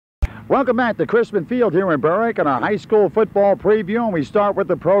Welcome back to Crispin Field here in Berwick on our high school football preview, and we start with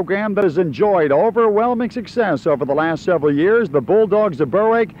the program that has enjoyed overwhelming success over the last several years. The Bulldogs of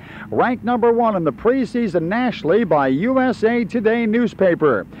Berwick ranked #1 in the preseason nationally by USA Today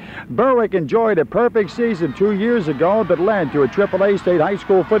newspaper. Berwick enjoyed a perfect season 2 years ago that led to a AAA state high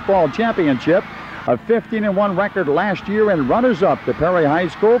school football championship, a 15-1 record last year, and runners-up to Perry High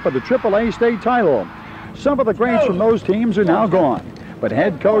School for the AAA state title. Some of the greats from those teams are now gone, but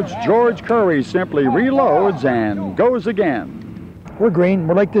head coach George Curry simply reloads and goes again. We're green.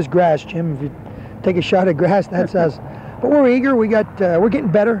 We're like this grass, Jim. If you take a shot at grass, that's us. But we're eager. We're getting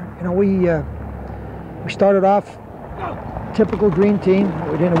better. You know, we started off typical green team.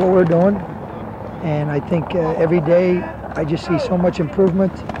 We didn't know what we were doing, and I think every day I just see so much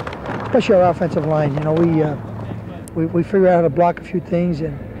improvement, especially our offensive line. You know, we figured out how to block a few things,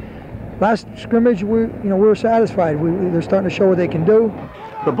 and last scrimmage, we were satisfied. They're starting to show what they can do.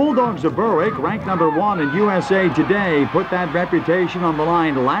 The Bulldogs of Berwick, ranked #1 in USA Today, put that reputation on the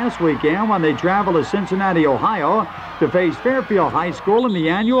line last weekend when they traveled to Cincinnati, Ohio, to face Fairfield High School in the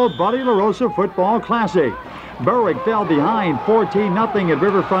annual Buddy LaRosa Football Classic. Berwick fell behind 14-0 at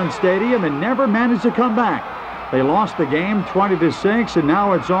Riverfront Stadium and never managed to come back. They lost the game 20-6, and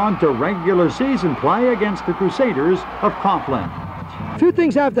now it's on to regular season play against the Crusaders of Coughlin. A few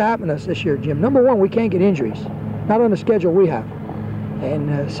things have to happen to us this year, Jim. #1, we can't get injuries, not on the schedule we have.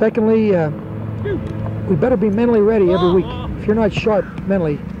 And secondly, we better be mentally ready every week. If you're not sharp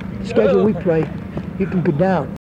mentally, the schedule we play, you can go down.